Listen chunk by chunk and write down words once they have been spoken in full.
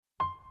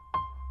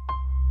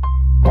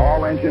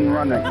now engine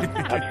running.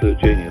 Absolute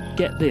genius.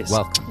 Get this.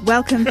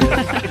 Welcome.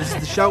 This is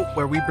the show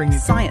where we bring you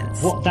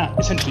Science. What that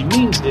essentially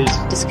means is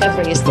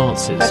Discoveries.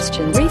 advances.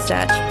 Questions.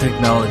 Research.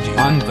 technology.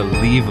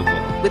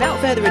 Unbelievable. Without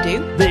further ado,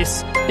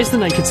 This is The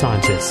Naked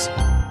Scientists.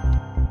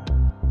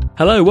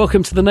 Hello,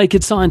 welcome to The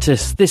Naked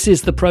Scientists. This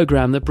is the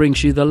programme that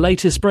brings you the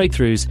latest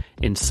breakthroughs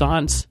in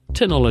science,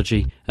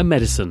 technology and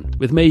medicine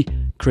with me,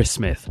 Chris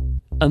Smith.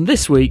 And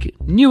this week,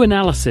 new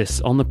analysis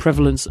on the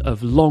prevalence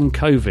of long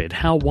COVID.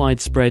 How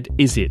widespread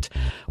is it?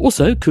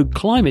 Also, could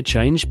climate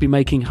change be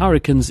making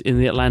hurricanes in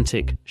the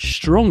Atlantic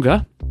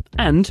stronger?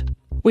 And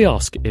we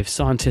ask if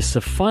scientists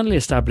have finally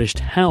established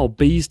how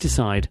bees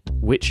decide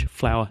which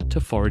flower to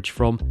forage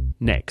from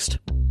next.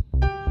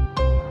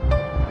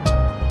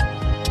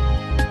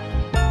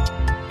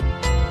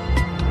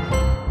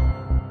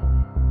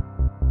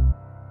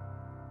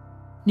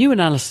 New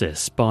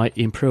analysis by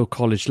Imperial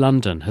College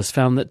London has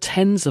found that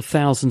tens of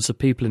thousands of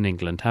people in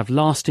England have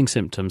lasting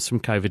symptoms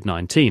from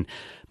COVID-19,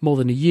 more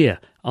than a year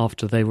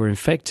after they were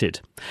infected.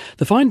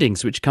 The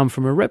findings, which come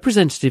from a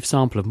representative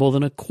sample of more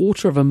than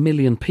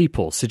 250,000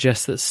 people,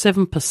 suggest that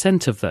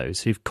 7% of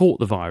those who've caught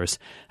the virus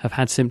have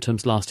had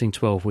symptoms lasting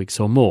 12 weeks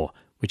or more,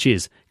 which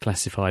is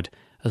classified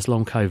as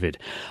long COVID.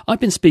 I've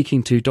been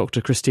speaking to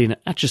Dr. Christina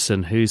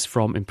Atchison, who's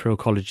from Imperial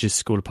College's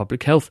School of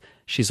Public Health.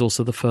 She's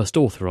also the first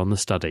author on the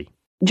study.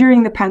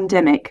 During the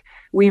pandemic,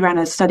 we ran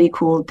a study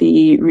called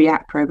the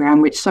REACT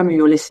programme, which some of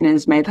your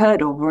listeners may have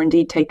heard of or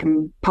indeed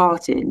taken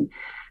part in.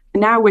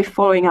 Now we're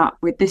following up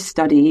with this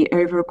study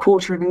over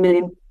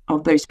 250,000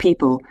 of those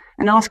people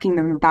and asking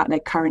them about their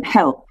current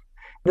health.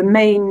 The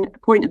main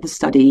point of the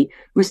study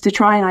was to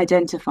try and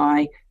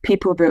identify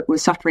people that were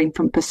suffering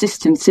from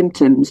persistent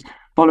symptoms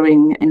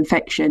following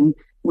infection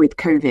with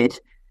COVID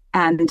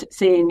and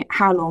seeing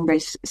how long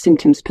those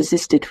symptoms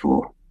persisted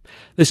for.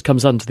 This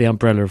comes under the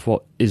umbrella of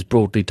what is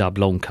broadly dubbed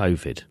long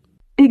COVID.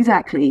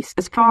 Exactly.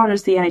 As far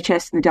as the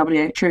NHS and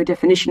the WHO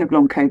definition of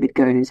long COVID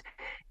goes,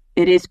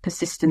 it is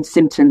persistent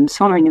symptoms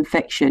following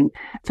infection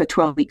for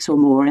 12 weeks or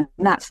more, and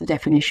that's the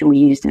definition we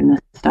used in the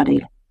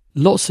study.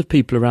 Lots of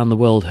people around the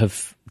world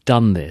have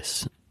done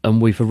this,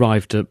 and we've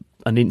arrived at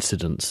an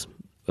incidence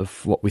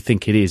of what we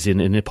think it is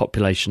in a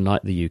population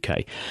like the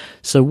UK.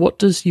 So what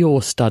does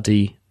your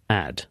study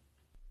add?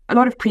 A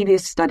lot of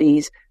previous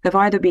studies have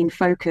either been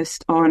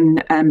focused on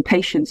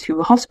patients who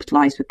were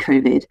hospitalised with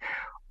COVID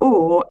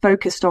or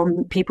focused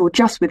on people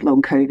just with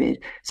long COVID.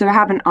 So I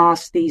haven't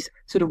asked these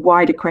sort of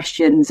wider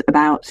questions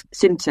about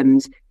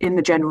symptoms in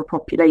the general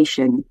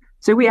population.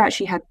 So we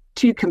actually had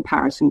two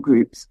comparison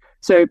groups.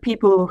 So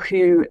people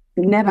who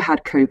never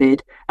had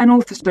COVID and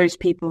also those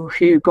people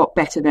who got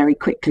better very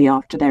quickly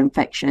after their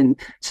infection.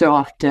 So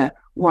after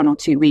 1 or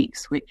 2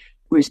 weeks, which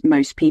was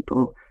most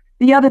people.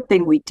 The other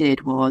thing we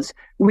did was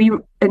we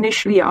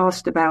initially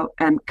asked about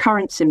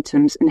current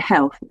symptoms and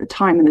health at the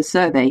time of the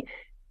survey,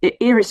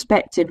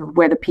 irrespective of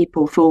whether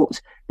people thought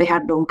they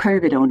had long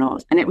COVID or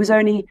not. And it was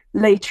only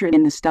later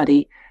in the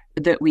study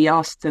that we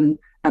asked them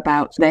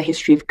about their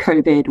history of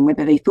COVID and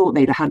whether they thought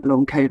they'd had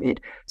long COVID.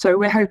 So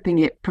we're hoping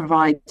it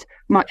provides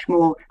much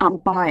more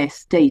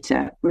unbiased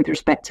data with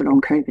respect to long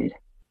COVID.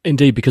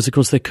 Indeed, because of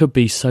course there could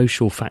be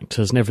social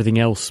factors and everything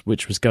else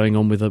which was going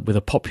on with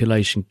a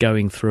population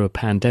going through a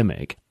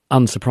pandemic.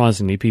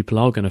 Unsurprisingly, people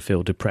are going to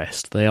feel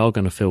depressed, they are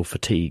going to feel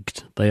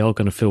fatigued, they are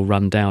going to feel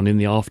run down in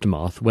the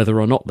aftermath, whether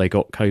or not they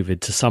got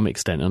COVID to some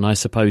extent. And I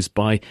suppose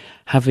by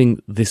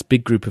having this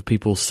big group of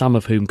people, some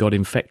of whom got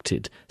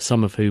infected,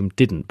 some of whom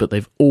didn't, but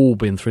they've all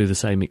been through the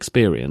same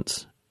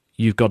experience,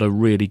 you've got a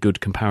really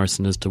good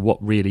comparison as to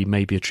what really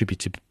may be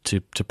attributed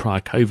to prior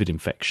COVID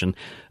infection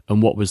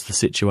and what was the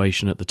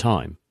situation at the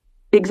time.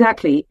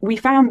 Exactly. We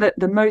found that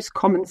the most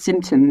common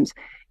symptoms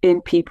in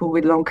people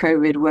with long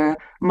COVID were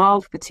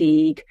mild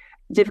fatigue,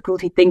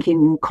 difficulty thinking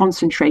and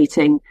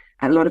concentrating.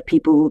 A lot of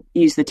people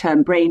use the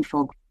term brain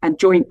fog, and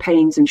joint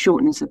pains and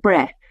shortness of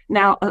breath.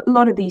 Now, a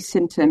lot of these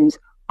symptoms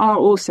are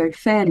also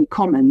fairly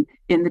common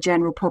in the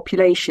general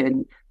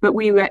population, but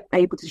we were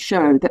able to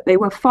show that they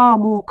were far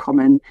more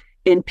common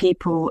in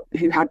people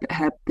who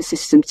had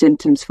persistent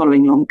symptoms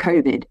following long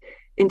COVID.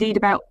 Indeed,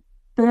 about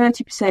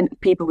 30%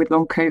 of people with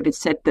long COVID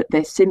said that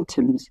their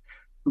symptoms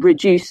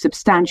reduced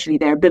substantially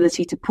their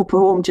ability to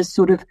perform just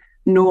sort of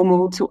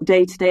normal sort of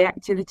day-to-day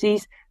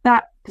activities.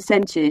 That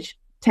percentage,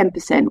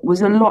 10%,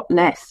 was a lot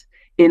less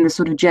in the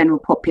sort of general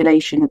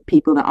population of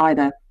people that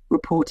either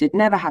reported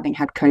never having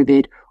had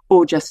COVID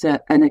or just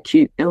an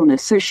acute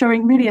illness. So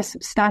showing really a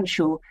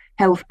substantial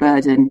health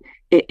burden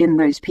in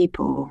those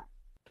people.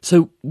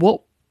 So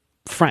what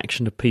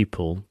fraction of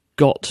people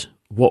got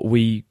what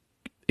we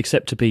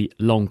accept to be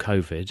long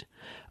COVID,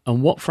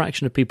 and what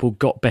fraction of people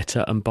got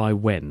better and by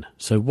when?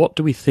 So what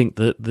do we think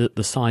that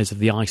the size of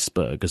the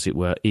iceberg, as it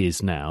were,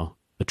 is now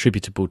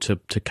attributable to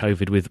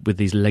COVID with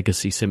these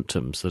legacy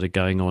symptoms that are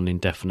going on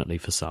indefinitely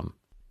for some?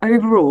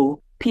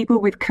 Overall, people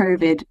with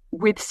COVID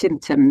with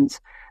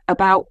symptoms,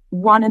 about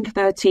 1 in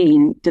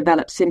 13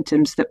 developed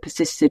symptoms that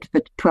persisted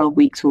for 12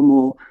 weeks or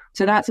more.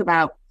 So that's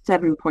about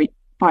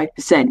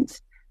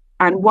 7.5%.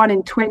 And 1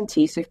 in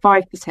 20, so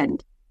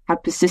 5%,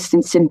 had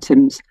persistent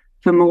symptoms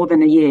for more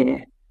than a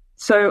year.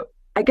 So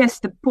I guess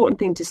the important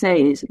thing to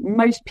say is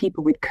most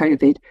people with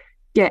COVID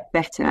get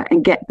better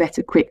and get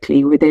better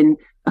quickly within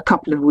a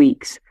couple of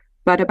weeks.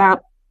 But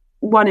about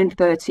 1 in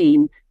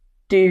 13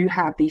 do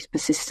have these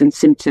persistent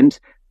symptoms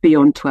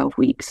beyond 12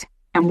 weeks,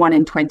 and 1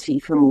 in 20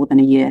 for more than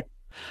a year.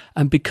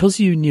 And because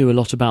you knew a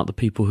lot about the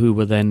people who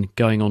were then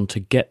going on to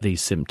get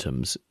these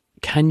symptoms,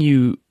 can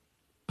you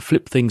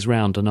flip things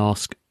round and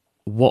ask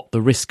what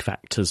the risk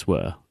factors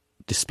were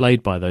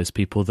displayed by those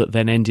people that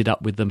then ended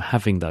up with them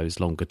having those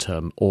longer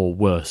term or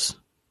worse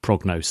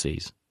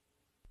prognoses?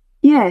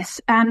 Yes,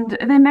 and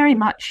they're very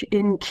much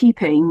in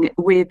keeping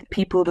with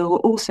people that were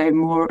also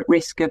more at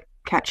risk of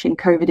catching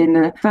COVID in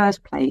the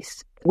first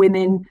place.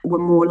 Women were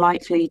more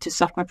likely to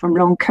suffer from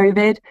long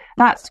COVID.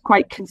 That's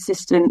quite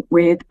consistent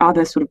with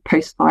other sort of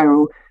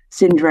post-viral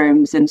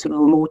syndromes and sort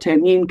of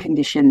autoimmune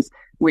conditions,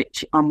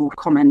 which are more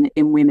common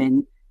in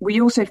women.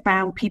 We also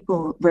found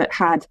people that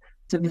had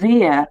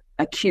severe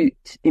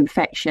acute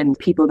infection,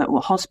 people that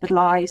were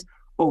hospitalized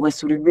or were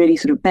sort of really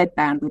sort of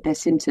bedbound with their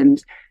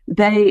symptoms.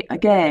 They,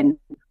 again,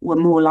 were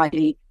more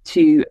likely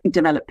to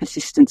develop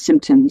persistent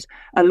symptoms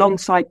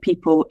alongside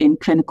people in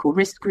clinical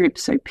risk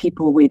groups, so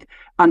people with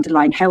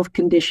underlying health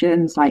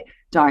conditions like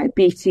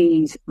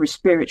diabetes,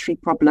 respiratory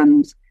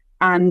problems.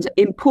 And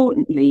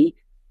importantly,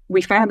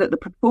 we found that the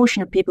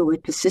proportion of people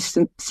with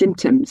persistent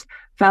symptoms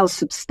fell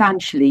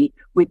substantially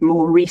with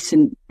more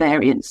recent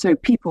variants. So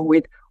people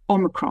with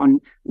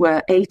Omicron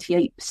were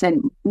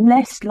 88%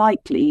 less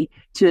likely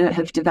to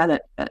have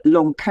developed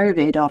long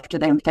COVID after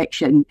their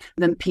infection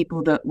than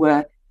people that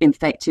were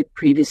infected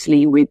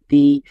previously with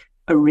the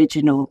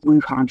original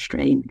Wuhan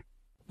strain.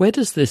 Where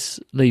does this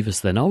leave us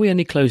then? Are we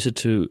any closer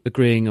to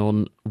agreeing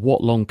on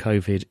what long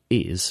COVID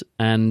is,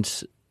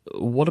 and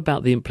what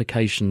about the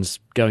implications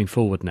going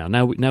forward now?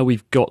 Now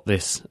we've got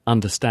this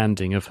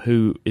understanding of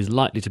who is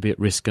likely to be at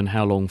risk and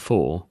how long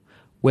for.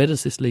 Where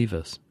does this leave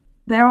us?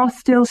 There are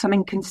still some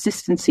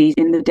inconsistencies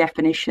in the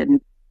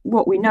definition.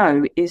 What we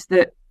know is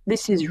that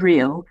this is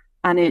real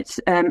and it's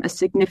a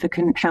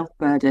significant health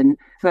burden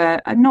for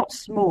a not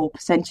small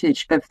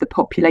percentage of the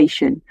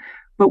population.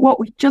 But what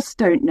we just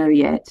don't know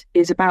yet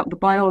is about the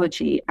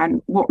biology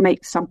and what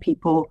makes some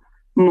people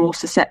more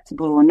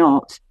susceptible or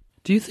not.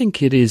 Do you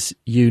think it is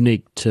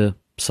unique to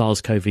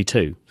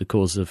SARS-CoV-2, the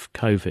cause of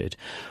COVID?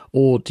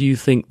 Or do you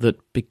think that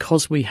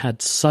because we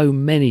had so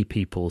many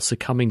people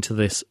succumbing to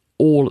this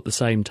all at the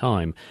same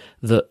time,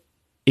 that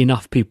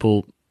enough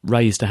people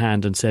raised a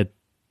hand and said,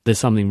 there's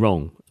something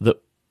wrong,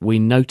 that we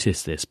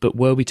notice this? But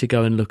were we to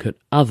go and look at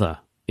other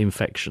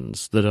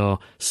infections that are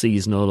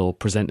seasonal or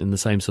present in the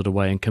same sort of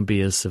way and can be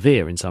as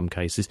severe in some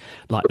cases,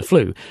 like the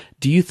flu,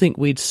 do you think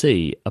we'd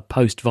see a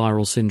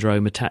post-viral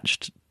syndrome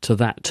attached to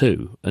that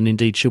too? And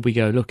indeed, should we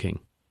go looking?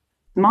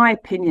 My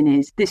opinion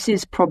is this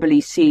is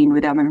probably seen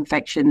with other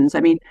infections. I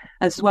mean,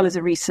 as well as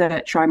a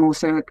researcher, I'm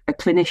also a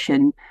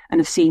clinician and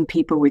have seen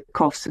people with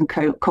coughs and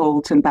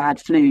colds and bad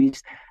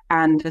flus.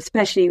 And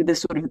especially the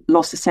sort of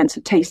loss of sense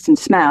of taste and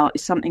smell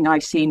is something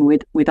I've seen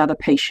with other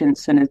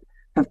patients and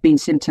have been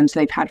symptoms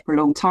they've had for a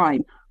long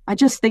time. I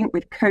just think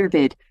with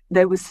COVID,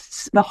 there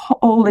was the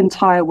whole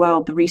entire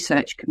world, the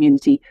research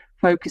community,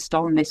 focused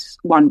on this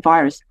one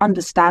virus,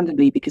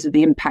 understandably because of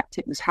the impact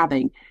it was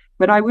having.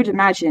 But I would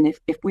imagine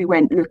if we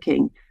went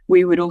looking,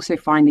 we would also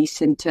find these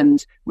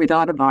symptoms with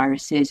other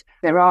viruses.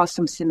 There are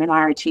some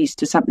similarities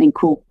to something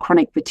called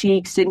chronic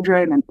fatigue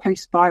syndrome and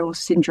post-viral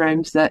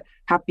syndromes that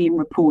have been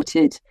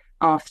reported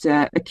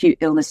after acute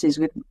illnesses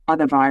with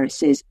other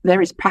viruses.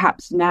 There is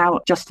perhaps now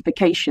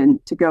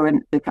justification to go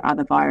and look at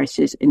other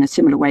viruses in a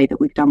similar way that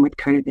we've done with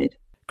COVID.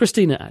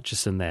 Christina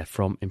Atchison there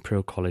from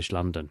Imperial College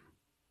London.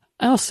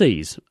 Our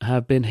seas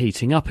have been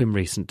heating up in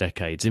recent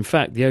decades. In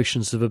fact, the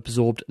oceans have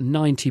absorbed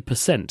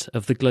 90%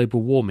 of the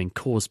global warming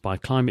caused by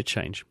climate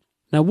change.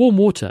 Now, warm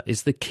water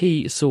is the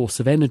key source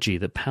of energy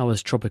that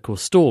powers tropical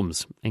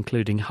storms,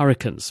 including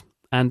hurricanes.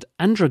 And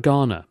Andra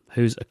Garner,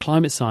 who's a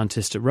climate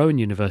scientist at Rowan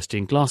University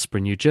in Glasgow,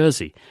 New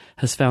Jersey,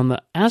 has found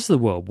that as the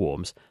world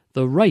warms,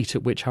 the rate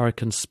at which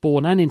hurricanes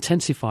spawn and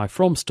intensify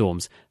from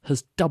storms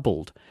has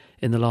doubled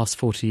in the last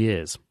 40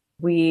 years.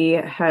 We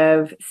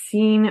have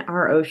seen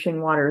our ocean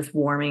waters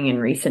warming in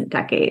recent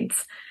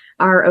decades.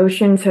 Our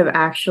oceans have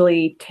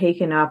actually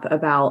taken up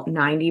about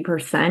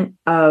 90%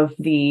 of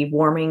the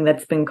warming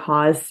that's been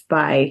caused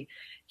by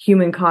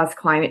human-caused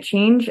climate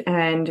change.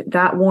 And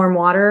that warm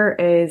water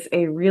is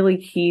a really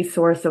key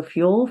source of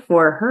fuel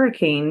for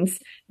hurricanes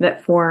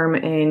that form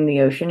in the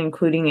ocean,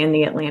 including in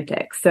the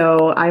Atlantic.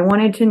 So I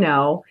wanted to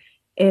know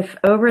if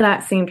over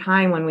that same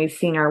time when we've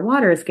seen our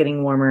waters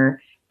getting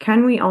warmer,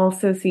 can we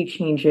also see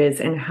changes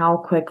in how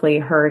quickly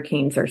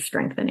hurricanes are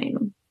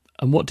strengthening?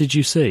 And what did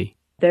you see?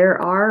 There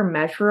are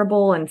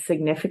measurable and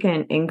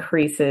significant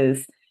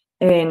increases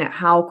in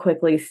how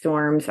quickly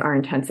storms are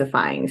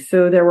intensifying.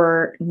 So there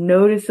were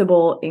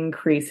noticeable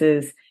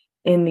increases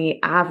in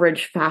the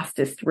average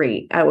fastest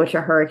rate at which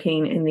a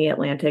hurricane in the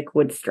Atlantic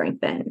would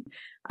strengthen.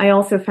 I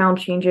also found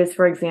changes,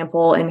 for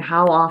example, in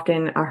how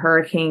often a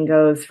hurricane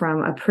goes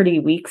from a pretty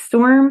weak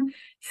storm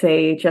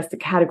say, just a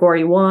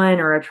category 1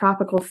 or a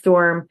tropical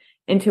storm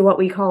into what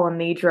we call a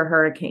major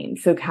hurricane,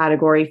 so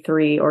category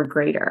 3 or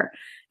greater.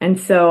 And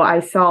so I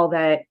saw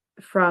that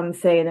from,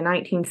 say, the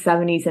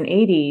 1970s and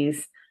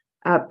 80s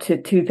up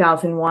to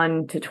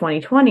 2001 to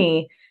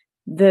 2020,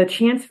 the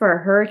chance for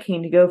a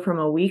hurricane to go from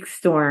a weak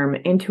storm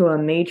into a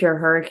major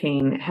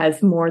hurricane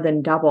has more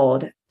than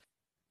doubled.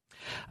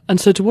 And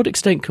so to what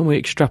extent can we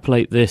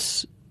extrapolate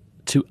this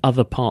to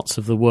other parts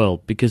of the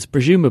world? Because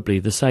presumably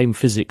the same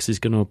physics is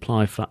going to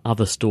apply for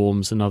other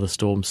storms and other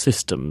storm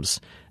systems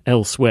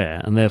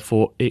elsewhere, and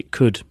therefore it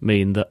could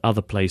mean that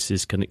other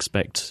places can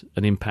expect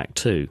an impact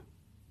too.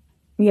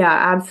 Yeah,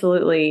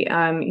 absolutely.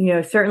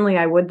 Certainly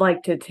I would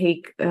like to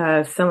take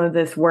some of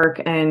this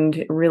work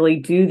and really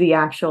do the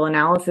actual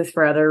analysis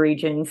for other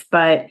regions.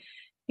 But,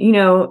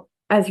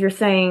 as you're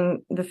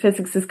saying, the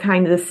physics is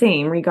kind of the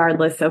same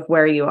regardless of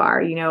where you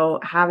are.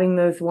 Having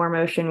those warm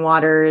ocean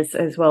waters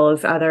as well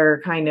as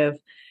other kind of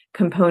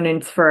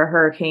components for a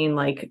hurricane,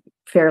 like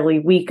fairly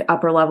weak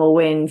upper level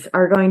winds,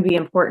 are going to be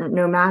important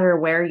no matter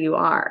where you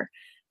are.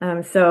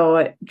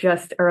 So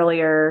just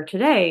earlier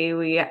today,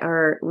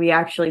 we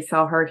actually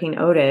saw Hurricane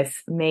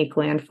Otis make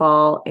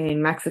landfall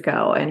in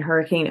Mexico, and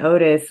Hurricane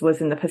Otis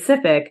was in the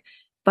Pacific,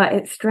 but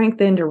it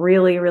strengthened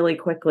really, really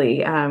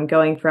quickly,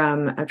 going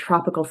from a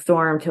tropical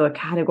storm to a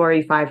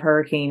category 5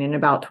 hurricane in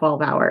about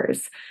 12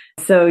 hours.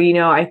 So,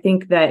 I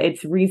think that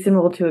it's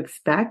reasonable to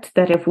expect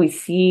that if we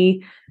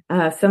see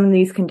some of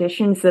these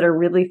conditions that are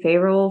really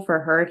favorable for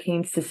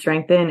hurricanes to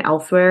strengthen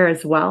elsewhere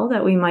as well,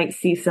 that we might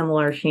see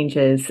similar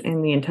changes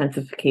in the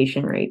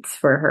intensification rates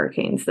for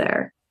hurricanes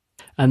there.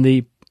 And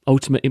the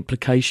ultimate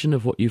implication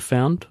of what you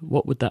found,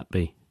 what would that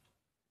be?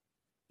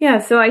 Yeah,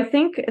 so I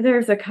think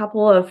there's a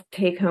couple of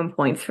take-home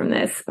points from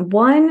this.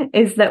 One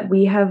is that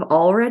we have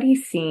already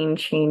seen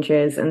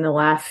changes in the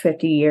last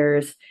 50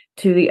 years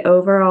to the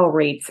overall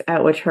rates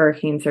at which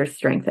hurricanes are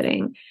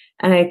strengthening.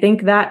 And I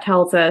think that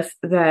tells us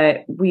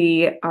that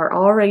we are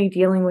already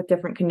dealing with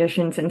different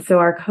conditions. And so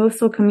our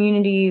coastal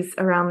communities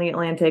around the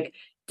Atlantic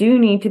do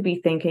need to be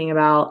thinking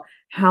about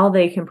how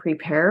they can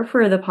prepare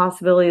for the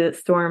possibility that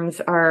storms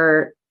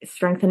are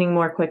strengthening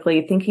more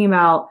quickly, thinking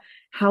about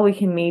how we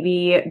can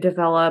maybe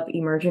develop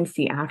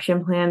emergency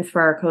action plans for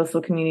our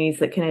coastal communities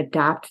that can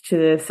adapt to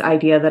this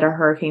idea that a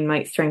hurricane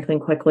might strengthen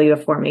quickly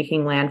before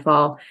making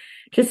landfall.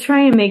 Just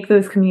trying to make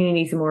those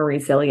communities more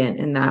resilient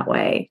in that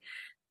way.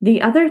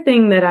 The other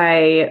thing that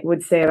I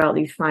would say about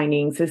these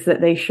findings is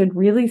that they should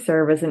really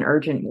serve as an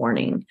urgent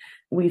warning.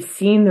 We've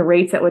seen the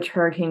rates at which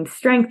hurricanes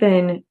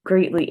strengthen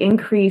greatly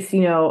increase,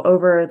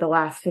 over the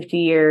last 50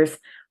 years.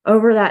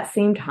 Over that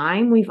same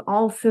time, we've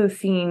also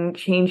seen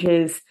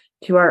changes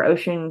to our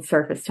ocean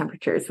surface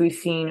temperatures. We've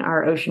seen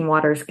our ocean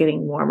waters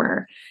getting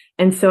warmer.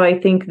 And so I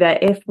think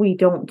that if we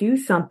don't do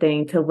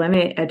something to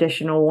limit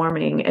additional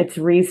warming, it's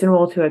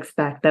reasonable to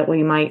expect that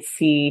we might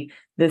see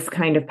this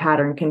kind of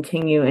pattern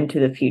continue into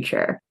the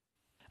future.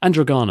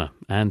 Andrew Garner,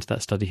 and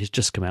that study has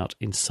just come out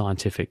in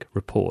Scientific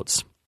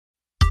Reports.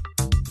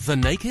 The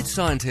Naked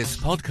Scientists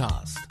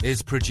podcast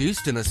is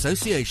produced in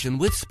association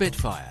with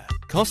Spitfire,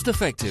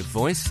 cost-effective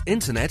voice,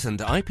 internet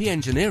and IP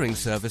engineering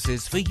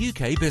services for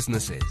UK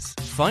businesses.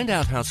 Find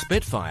out how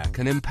Spitfire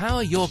can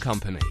empower your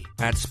company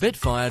at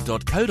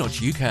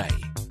spitfire.co.uk.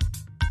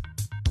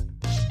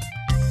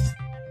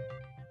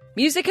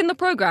 Music in the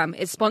programme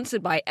is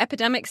sponsored by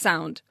Epidemic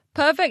Sound.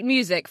 Perfect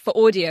music for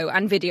audio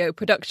and video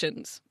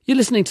productions. You're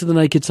listening to The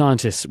Naked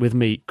Scientists with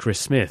me,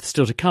 Chris Smith.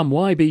 Still to come,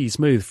 why bees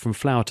move from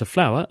flower to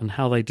flower and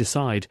how they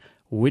decide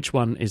which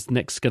one is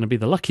next going to be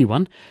the lucky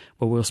one.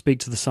 Well, we'll speak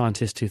to the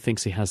scientist who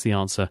thinks he has the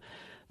answer.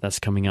 That's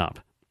coming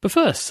up. But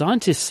first,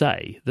 scientists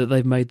say that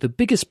they've made the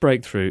biggest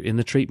breakthrough in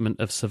the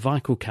treatment of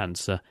cervical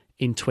cancer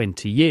in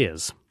 20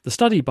 years. The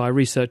study by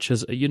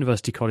researchers at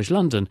University College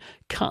London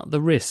cut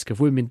the risk of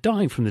women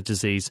dying from the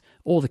disease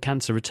or the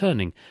cancer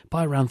returning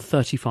by around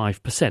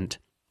 35%.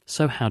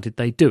 So how did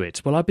they do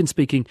it? Well, I've been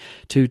speaking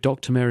to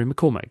Dr. Mary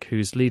McCormack,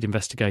 who's lead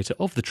investigator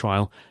of the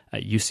trial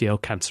at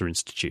UCL Cancer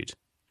Institute.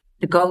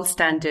 The gold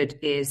standard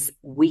is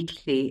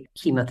weekly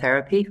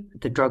chemotherapy,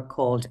 the drug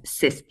called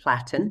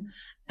cisplatin,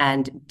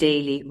 and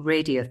daily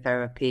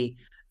radiotherapy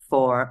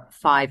for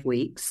 5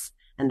 weeks.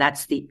 And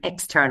that's the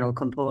external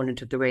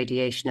component of the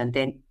radiation, and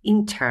then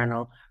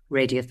internal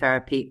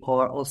radiotherapy,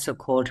 or also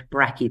called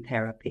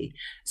brachytherapy.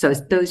 So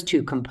it's those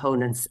two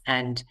components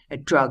and a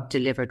drug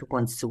delivered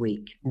once a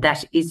week.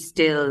 That is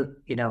still,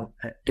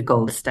 the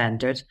gold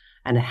standard,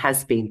 and it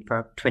has been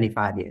for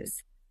 25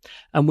 years.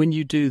 And when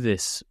you do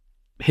this,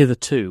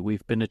 hitherto,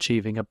 we've been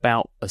achieving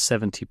about a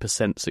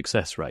 70%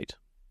 success rate.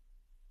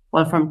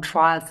 Well, from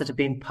trials that have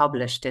been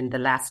published in the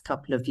last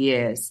couple of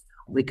years,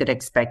 we could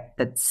expect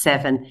that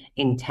 7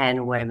 in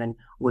 10 women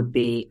would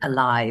be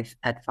alive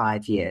at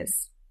 5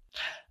 years.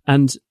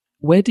 And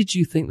where did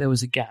you think there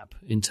was a gap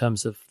in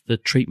terms of the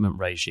treatment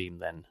regime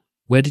then?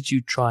 Where did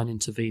you try and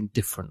intervene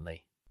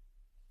differently?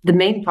 The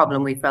main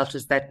problem we felt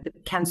was that the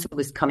cancer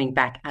was coming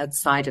back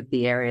outside of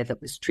the area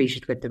that was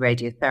treated with the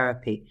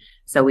radiotherapy.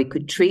 So we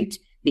could treat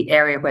the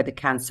area where the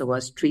cancer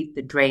was, treat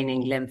the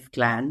draining lymph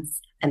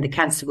glands, And the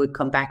cancer would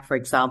come back, for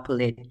example,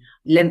 in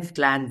lymph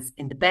glands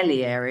in the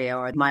belly area,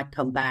 or it might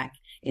come back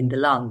in the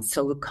lungs.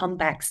 So it would come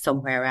back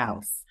somewhere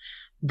else.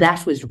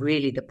 That was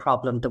really the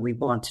problem that we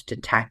wanted to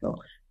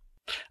tackle.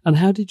 And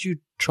how did you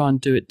try and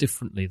do it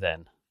differently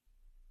then?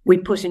 We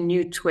put a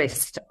new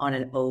twist on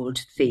an old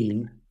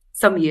theme.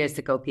 Some years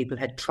ago, people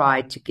had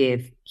tried to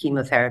give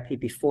chemotherapy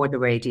before the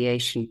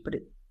radiation, but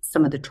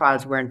some of the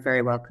trials weren't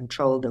very well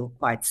controlled. They were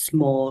quite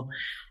small,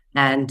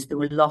 and there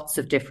were lots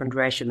of different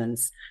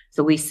regimens.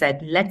 So we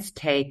said, let's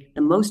take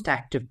the most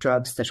active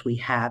drugs that we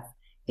have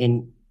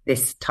in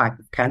this type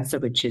of cancer,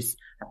 which is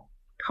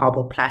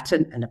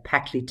carboplatin and a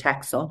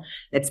paclitaxel.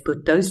 Let's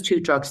put those two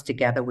drugs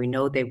together. We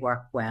know they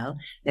work well.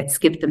 Let's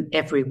give them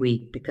every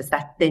week, because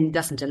that then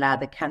doesn't allow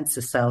the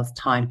cancer cells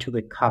time to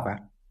recover.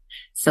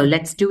 So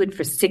let's do it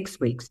for 6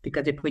 weeks,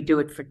 because if we do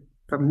it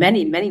for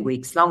many, many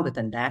weeks longer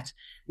than that,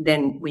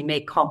 then we may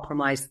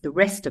compromise the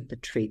rest of the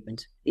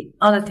treatment. The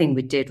other thing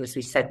we did was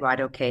we said, right,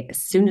 okay, as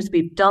soon as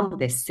we've done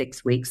this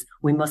 6 weeks,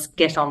 we must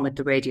get on with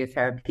the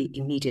radiotherapy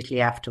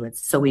immediately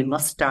afterwards. So we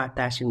must start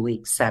that in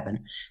week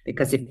 7,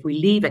 because if we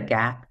leave a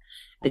gap,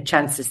 the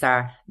chances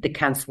are the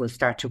cancer will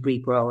start to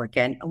regrow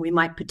again, and we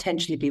might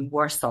potentially be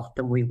worse off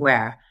than we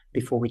were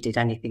before we did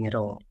anything at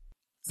all.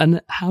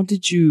 And how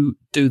did you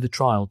do the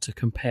trial to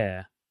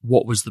compare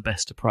what was the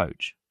best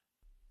approach?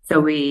 So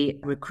we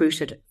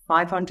recruited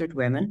 500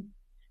 women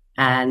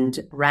and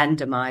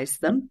randomized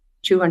them,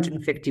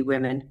 250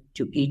 women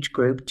to each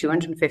group,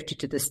 250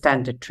 to the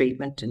standard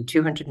treatment and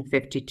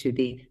 250 to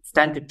the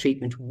standard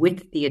treatment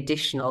with the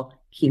additional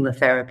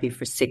chemotherapy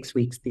for 6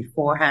 weeks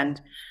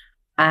beforehand.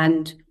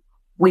 And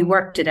we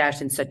worked it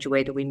out in such a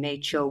way that we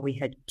made sure we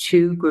had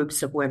 2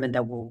 groups of women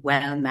that were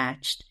well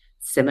matched,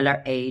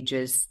 similar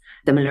ages,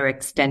 similar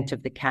extent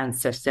of the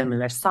cancer,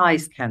 similar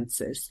size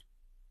cancers.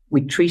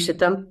 We treated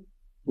them.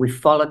 We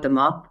followed them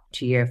up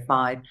to year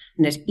 5.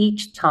 And at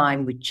each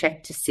time, we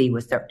checked to see,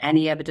 was there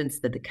any evidence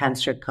that the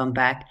cancer had come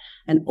back?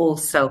 And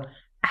also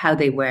how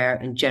they were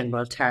in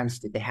general terms.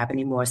 Did they have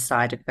any more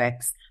side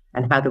effects?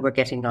 And how they were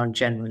getting on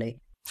generally.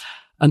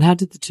 And how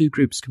did the 2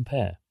 groups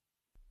compare?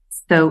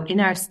 So in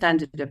our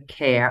standard of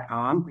care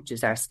arm, which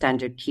is our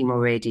standard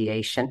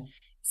chemoradiation,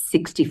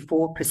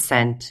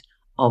 64%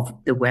 of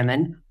the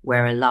women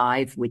were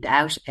alive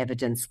without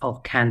evidence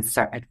of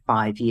cancer at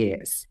 5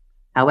 years.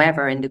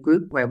 However, in the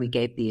group where we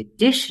gave the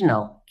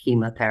additional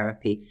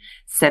chemotherapy,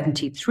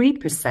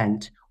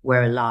 73%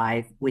 were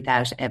alive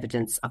without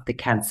evidence of the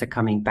cancer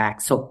coming back.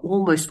 So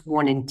almost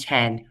 1 in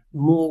 10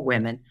 more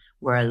women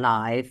were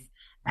alive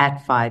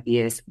at 5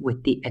 years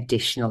with the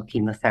additional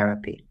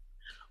chemotherapy.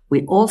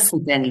 We also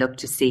then looked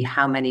to see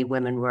how many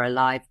women were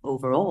alive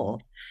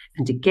overall.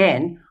 And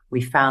again,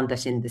 we found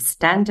that in the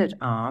standard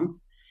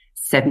arm,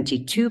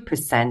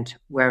 72%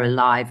 were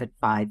alive at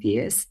 5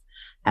 years.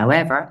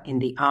 However, in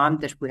the arm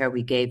where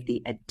we gave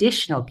the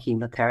additional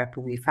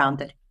chemotherapy, we found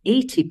that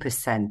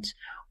 80%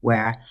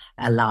 were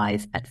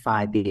alive at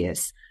 5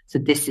 years. So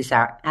this is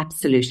our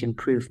absolute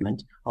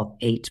improvement of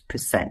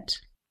 8%.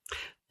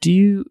 Do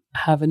you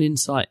have an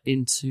insight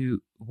into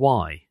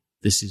why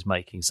this is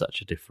making such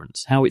a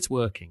difference, how it's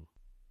working?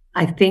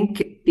 I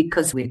think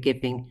because we're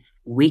giving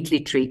weekly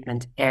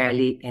treatment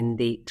early in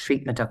the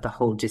treatment of the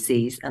whole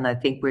disease. And I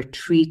think we're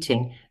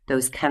treating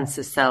those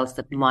cancer cells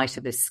that might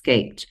have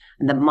escaped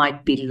and that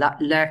might be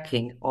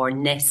lurking or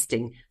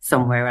nesting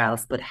somewhere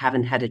else, but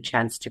haven't had a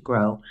chance to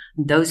grow.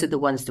 Those are the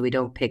ones that we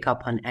don't pick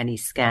up on any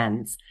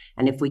scans.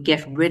 And if we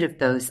get rid of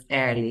those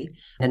early,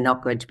 they're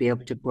not going to be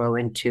able to grow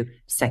into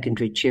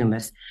secondary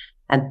tumors.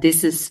 And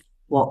this is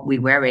what we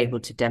were able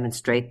to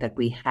demonstrate, that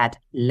we had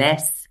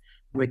less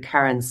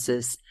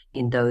recurrences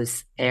in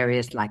those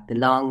areas like the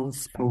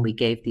lungs when we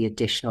gave the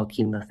additional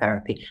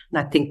chemotherapy.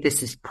 And I think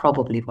this is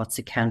probably what's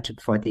accounted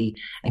for the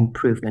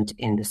improvement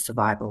in the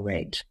survival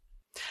rate.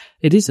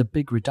 It is a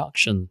big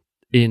reduction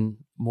in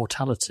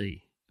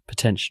mortality,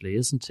 potentially,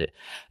 isn't it?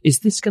 Is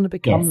this going to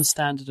become the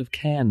standard of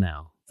care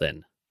now,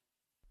 then?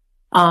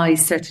 I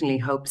certainly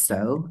hope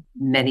so.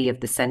 Many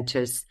of the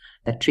centres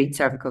that treat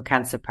cervical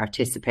cancer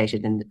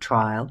participated in the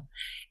trial,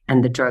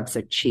 and the drugs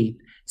are cheap.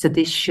 So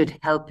this should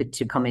help it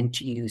to come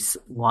into use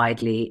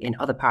widely in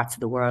other parts of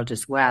the world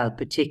as well,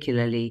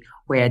 particularly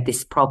where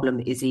this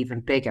problem is even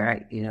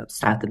bigger,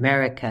 South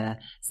America,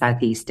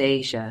 Southeast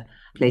Asia,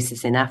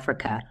 places in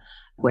Africa,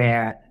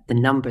 where the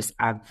numbers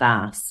are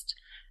vast.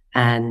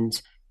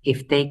 And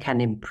if they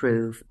can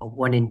improve,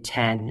 1 in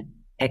 10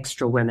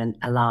 extra women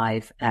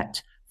alive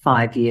at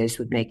 5 years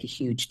would make a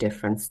huge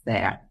difference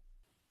there.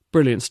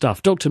 Brilliant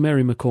stuff. Dr.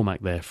 Mary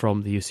McCormack there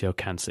from the UCL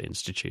Cancer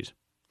Institute.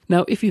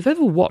 Now, if you've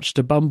ever watched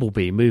a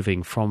bumblebee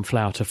moving from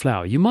flower to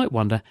flower, you might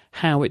wonder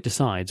how it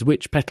decides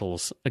which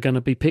petals are going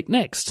to be picked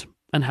next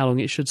and how long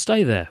it should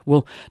stay there.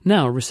 Well,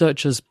 now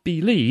researchers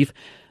believe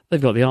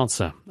they've got the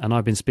answer, and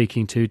I've been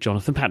speaking to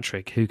Jonathan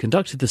Patrick, who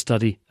conducted the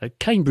study at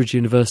Cambridge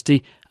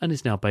University and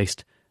is now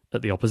based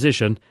at the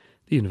opposition,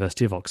 the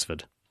University of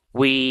Oxford.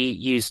 We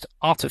used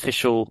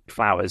artificial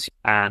flowers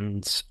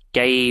and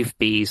gave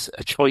bees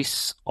a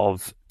choice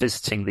of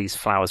visiting these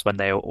flowers when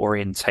they are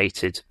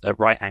orientated at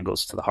right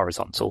angles to the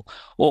horizontal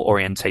or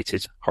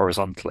orientated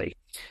horizontally.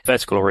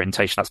 Vertical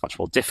orientation, that's much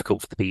more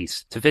difficult for the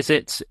bees to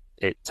visit.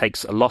 It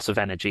takes a lot of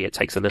energy. It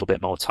takes a little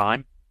bit more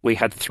time. We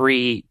had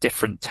 3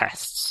 different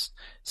tests.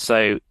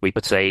 So we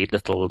put a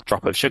little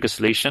drop of sugar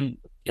solution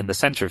in the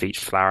center of each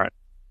flower.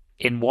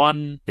 In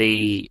one,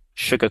 the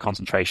sugar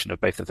concentration of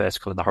both the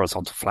vertical and the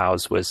horizontal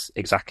flowers was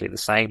exactly the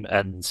same.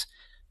 And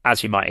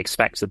as you might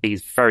expect, the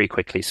bees very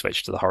quickly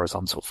switched to the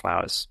horizontal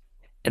flowers.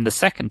 In the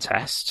second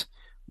test,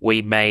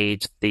 we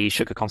made the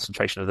sugar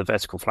concentration of the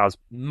vertical flowers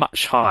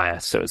much higher,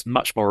 so it was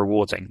much more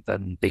rewarding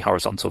than the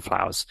horizontal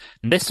flowers.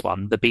 In this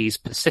one, the bees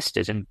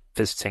persisted in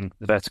visiting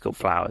the vertical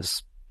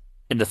flowers.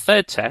 In the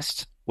third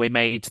test, we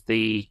made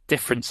the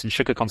difference in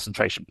sugar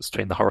concentration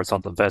between the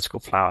horizontal and vertical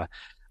flower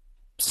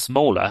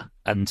smaller,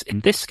 and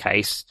in this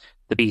case,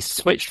 the bees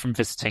switched from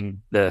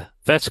visiting the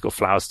vertical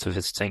flowers to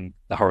visiting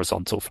the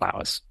horizontal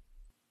flowers.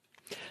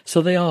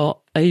 So they are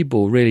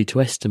able really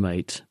to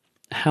estimate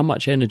how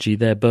much energy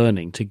they're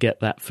burning to get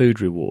that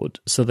food reward,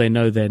 so they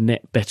know they're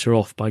net better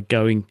off by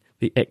going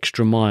the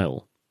extra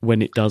mile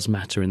when it does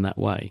matter in that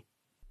way.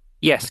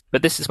 Yes,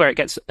 but this is where it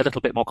gets a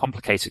little bit more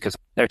complicated, because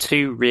there are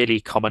 2 really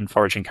common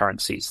foraging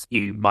currencies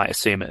you might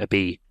assume a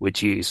bee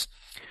would use.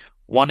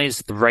 One is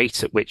the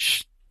rate at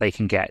which they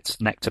can get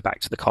nectar back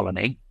to the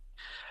colony.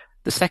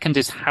 The second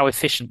is how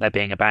efficient they're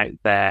being about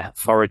their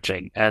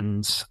foraging.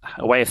 And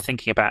a way of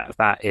thinking about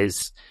that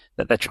is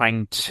that they're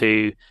trying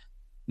to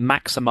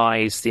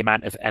maximize the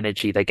amount of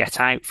energy they get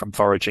out from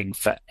foraging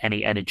for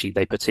any energy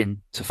they put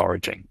into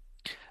foraging.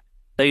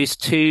 Those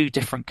 2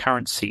 different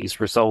currencies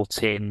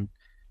result in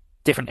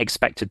different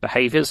expected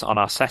behaviors on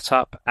our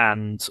setup,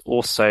 and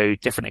also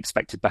different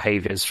expected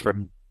behaviors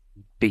from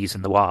bees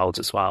in the wild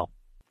as well.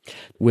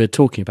 We're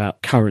talking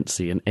about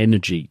currency and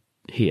energy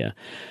here,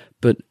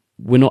 but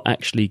we're not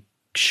actually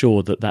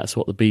sure that that's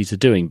what the bees are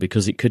doing,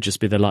 because it could just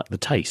be they like the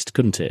taste,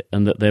 couldn't it?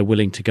 And that they're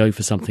willing to go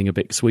for something a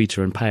bit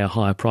sweeter and pay a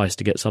higher price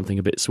to get something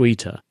a bit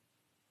sweeter.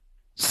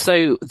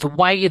 So the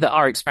way that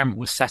our experiment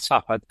was set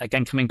up,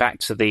 again, coming back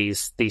to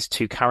these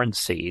 2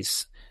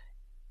 currencies,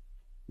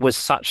 was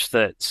such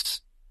that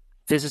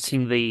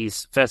visiting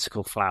these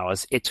vertical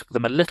flowers, it took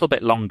them a little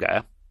bit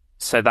longer.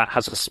 So that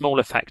has a small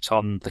effect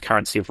on the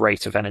currency of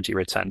rate of energy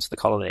return to the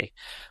colony.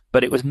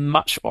 But it was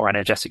much more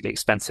energetically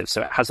expensive,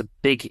 so it has a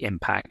big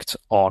impact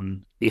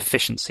on the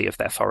efficiency of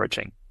their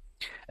foraging.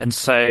 And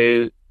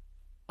so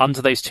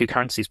under those 2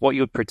 currencies, what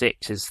you would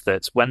predict is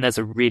that when there's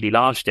a really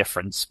large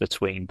difference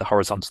between the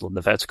horizontal and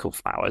the vertical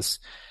flowers,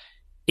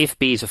 if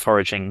bees are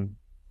foraging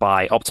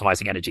by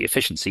optimizing energy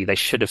efficiency, they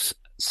should have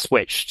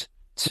switched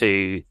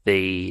to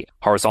the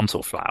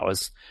horizontal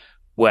flowers,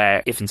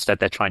 where if instead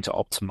they're trying to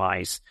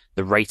optimize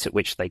the rate at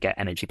which they get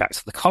energy back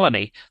to the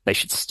colony, they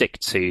should stick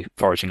to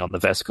foraging on the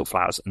vertical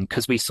flowers. And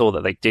because we saw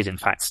that they did in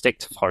fact stick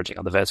to foraging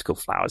on the vertical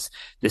flowers,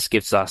 this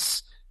gives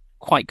us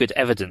quite good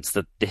evidence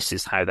that this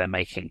is how they're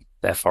making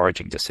their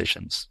foraging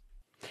decisions.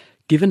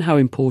 Given how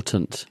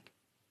important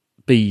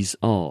bees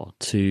are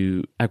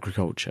to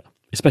agriculture,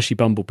 especially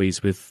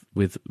bumblebees with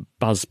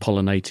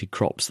buzz-pollinated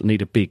crops that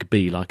need a big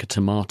bee like a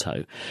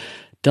tomato,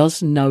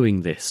 does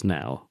knowing this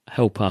now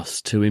help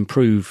us to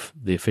improve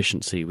the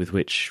efficiency with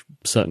which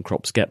certain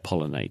crops get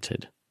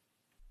pollinated?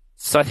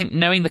 So I think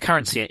knowing the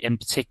currency in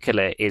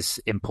particular is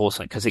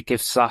important, because it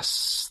gives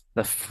us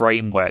the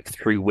framework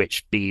through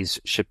which bees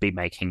should be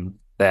making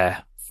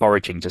their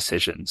foraging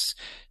decisions.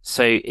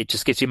 So it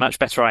just gives you a much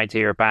better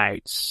idea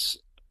about,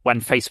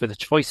 when faced with a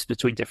choice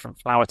between different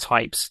flower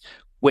types,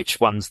 which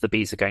ones the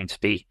bees are going to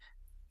be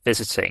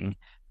visiting.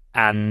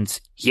 And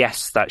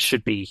yes, that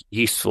should be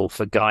useful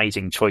for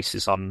guiding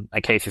choices on,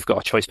 okay, if you've got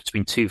a choice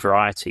between 2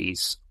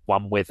 varieties,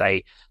 one with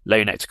a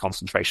low nectar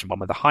concentration, one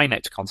with a high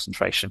nectar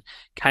concentration,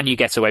 can you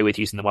get away with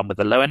using the one with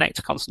the lower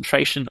nectar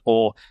concentration?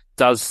 Or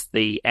does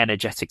the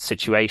energetic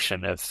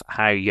situation of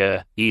how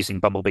you're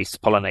using bumblebees to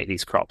pollinate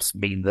these crops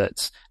mean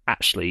that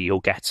actually you'll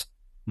get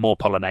more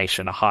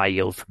pollination, a higher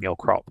yield from your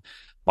crop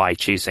by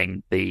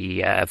choosing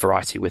the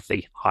variety with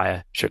the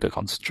higher sugar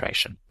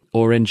concentration?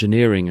 Or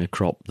engineering a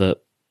crop that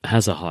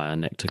has a higher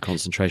nectar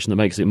concentration that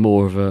makes it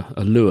more of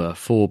a lure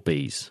for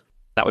bees?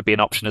 That would be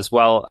an option as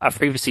well. I've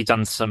previously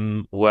done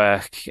some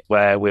work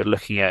where we're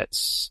looking at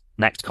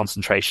nectar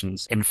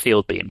concentrations in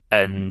field bean,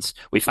 and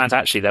we found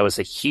actually there was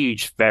a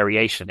huge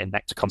variation in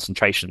nectar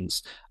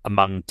concentrations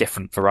among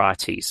different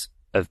varieties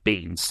of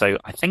beans. So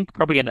I think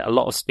probably in a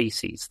lot of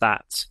species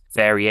that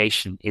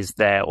variation is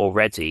there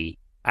already,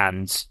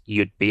 and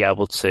you'd be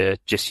able to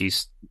just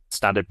use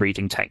standard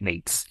breeding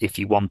techniques if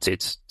you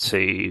wanted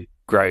to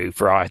grow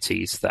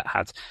varieties that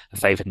had a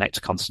favoured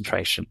nectar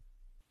concentration.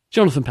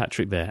 Jonathan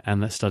Patrick there,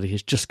 and that study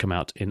has just come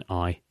out in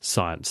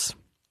iScience.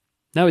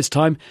 Now it's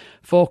time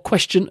for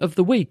Question of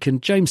the Week,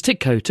 and James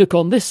Titko took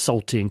on this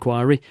salty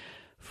inquiry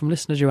from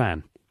listener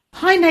Joanne.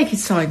 Hi Naked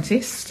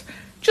Scientist,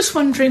 just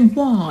wondering,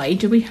 why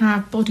do we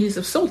have bodies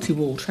of salty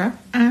water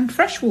and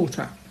fresh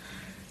water?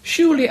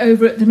 Surely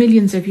over the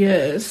millions of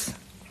years,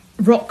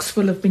 rocks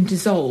will have been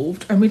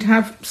dissolved and we'd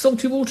have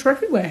salty water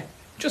everywhere.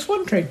 Just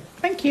wondering.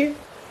 Thank you.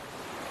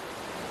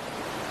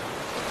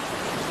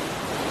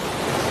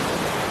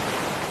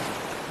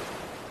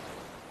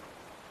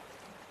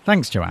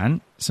 Thanks,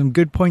 Joanne. Some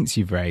good points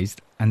you've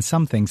raised and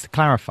some things to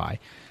clarify.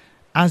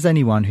 As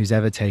anyone who's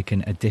ever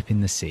taken a dip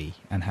in the sea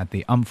and had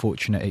the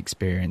unfortunate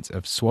experience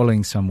of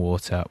swallowing some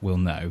water will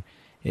know,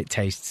 it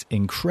tastes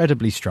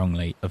incredibly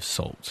strongly of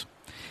salt.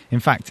 In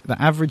fact,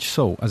 the average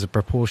salt as a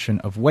proportion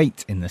of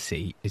weight in the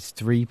sea is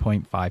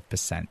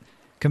 3.5%.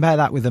 Compare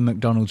that with a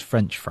McDonald's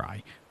French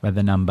fry, where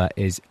the number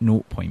is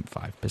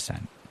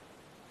 0.5%.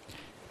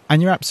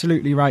 And you're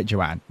absolutely right,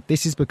 Joanne.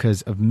 This is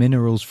because of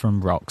minerals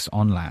from rocks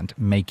on land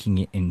making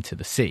it into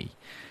the sea.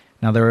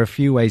 Now, there are a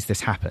few ways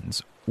this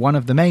happens. One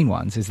of the main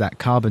ones is that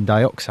carbon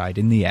dioxide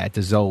in the air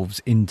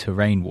dissolves into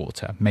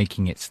rainwater,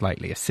 making it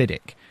slightly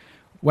acidic.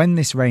 When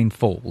this rain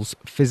falls,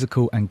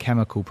 physical and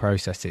chemical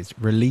processes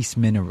release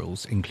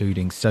minerals,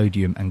 including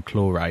sodium and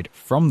chloride,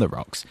 from the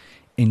rocks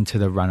into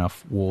the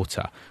runoff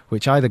water,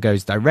 which either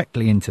goes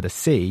directly into the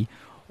sea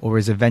or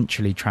is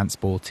eventually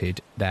transported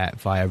there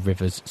via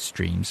rivers,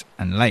 streams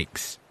and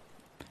lakes.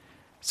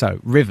 So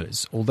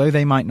rivers, although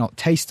they might not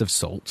taste of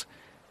salt,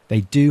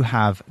 they do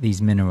have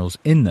these minerals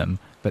in them,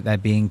 but they're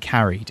being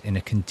carried in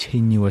a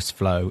continuous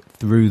flow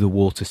through the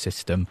water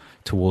system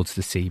towards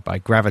the sea by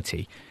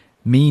gravity,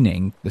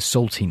 meaning the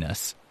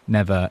saltiness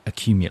never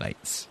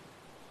accumulates.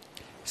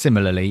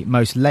 Similarly,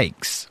 most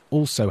lakes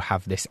also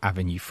have this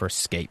avenue for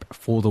escape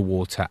for the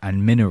water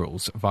and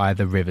minerals via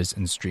the rivers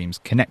and streams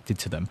connected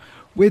to them,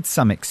 with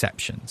some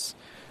exceptions.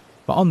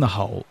 But on the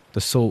whole,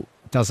 the salt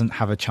doesn't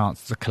have a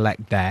chance to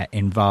collect there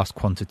in vast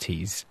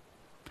quantities.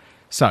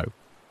 So,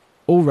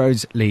 all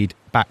roads lead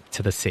back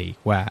to the sea,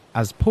 where,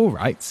 as Paul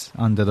writes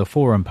under the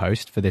forum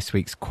post for this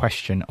week's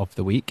question of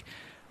the week,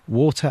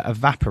 water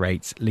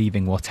evaporates,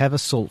 leaving whatever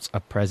salts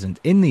are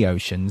present in the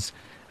oceans,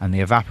 and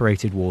the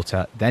evaporated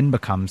water then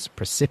becomes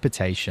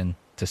precipitation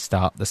to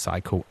start the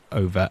cycle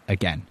over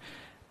again.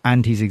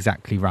 And he's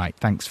exactly right.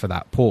 Thanks for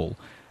that, Paul.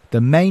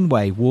 The main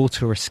way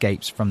water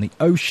escapes from the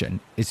ocean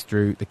is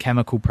through the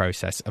chemical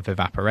process of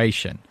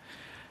evaporation.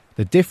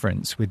 The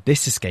difference with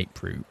this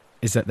escape route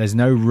is that there's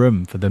no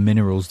room for the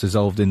minerals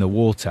dissolved in the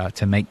water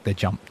to make the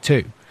jump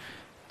too.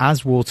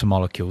 As water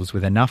molecules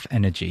with enough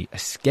energy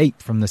escape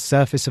from the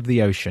surface of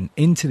the ocean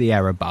into the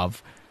air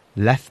above,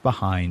 left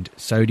behind,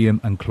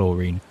 sodium and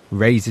chlorine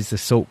raises the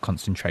salt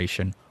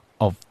concentration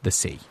of the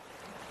sea.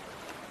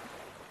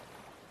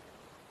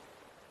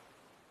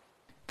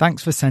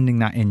 Thanks for sending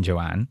that in,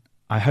 Joanne.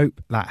 I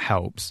hope that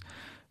helps.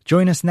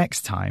 Join us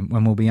next time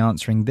when we'll be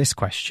answering this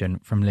question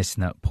from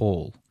listener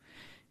Paul.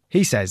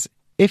 He says,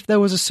 if there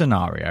was a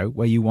scenario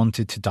where you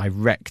wanted to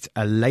direct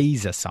a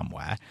laser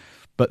somewhere,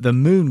 but the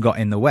moon got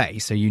in the way,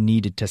 so you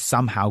needed to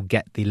somehow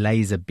get the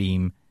laser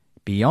beam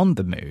beyond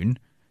the moon,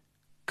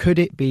 could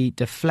it be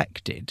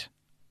deflected?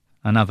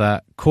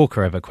 Another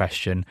corker of a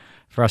question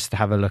for us to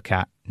have a look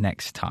at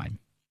next time.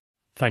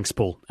 Thanks,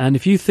 Paul. And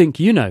if you think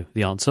you know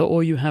the answer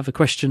or you have a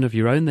question of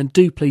your own, then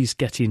do please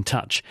get in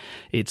touch.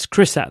 It's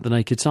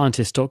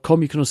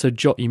chris@thenakedscientist.com. You can also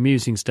jot your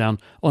musings down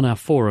on our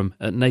forum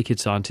at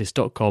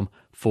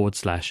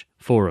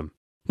nakedscientist.com/forum.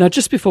 Now,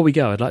 just before we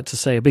go, I'd like to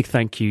say a big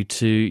thank you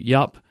to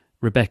Jaap,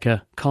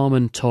 Rebecca,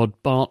 Carmen, Todd,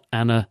 Bart,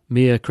 Anna,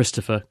 Mia,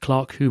 Christopher,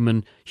 Clark,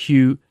 Human,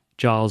 Hugh,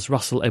 Giles,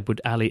 Russell,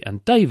 Edward, Ali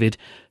and David,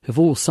 who've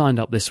all signed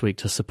up this week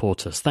to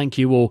support us. Thank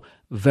you all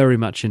very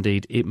much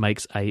indeed. It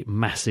makes a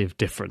massive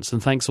difference.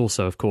 And thanks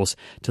also, of course,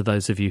 to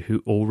those of you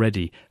who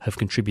already have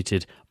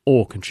contributed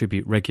or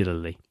contribute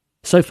regularly.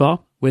 So far,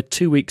 we're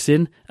 2 weeks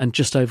in and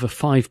just over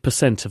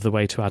 5% of the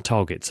way to our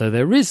target. So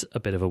there is a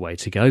bit of a way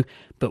to go,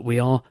 but we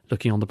are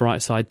looking on the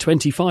bright side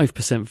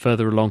 25%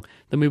 further along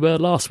than we were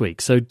last week.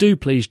 So do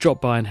please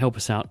drop by and help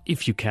us out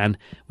if you can.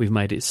 We've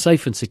made it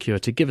safe and secure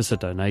to give us a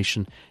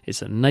donation.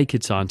 It's at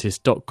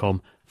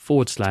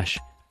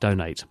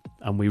nakedscientist.com/donate,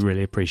 and we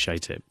really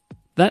appreciate it.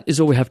 That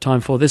is all we have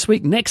time for this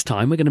week. Next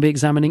time, we're going to be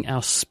examining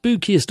our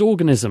spookiest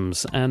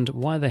organisms and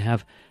why they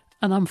have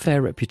an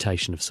unfair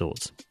reputation of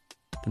sorts.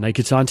 The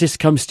Naked Scientist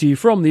comes to you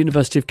from the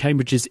University of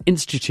Cambridge's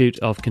Institute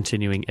of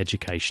Continuing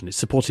Education. It's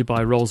supported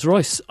by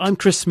Rolls-Royce. I'm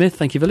Chris Smith.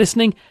 Thank you for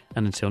listening.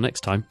 And until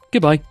next time,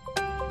 goodbye.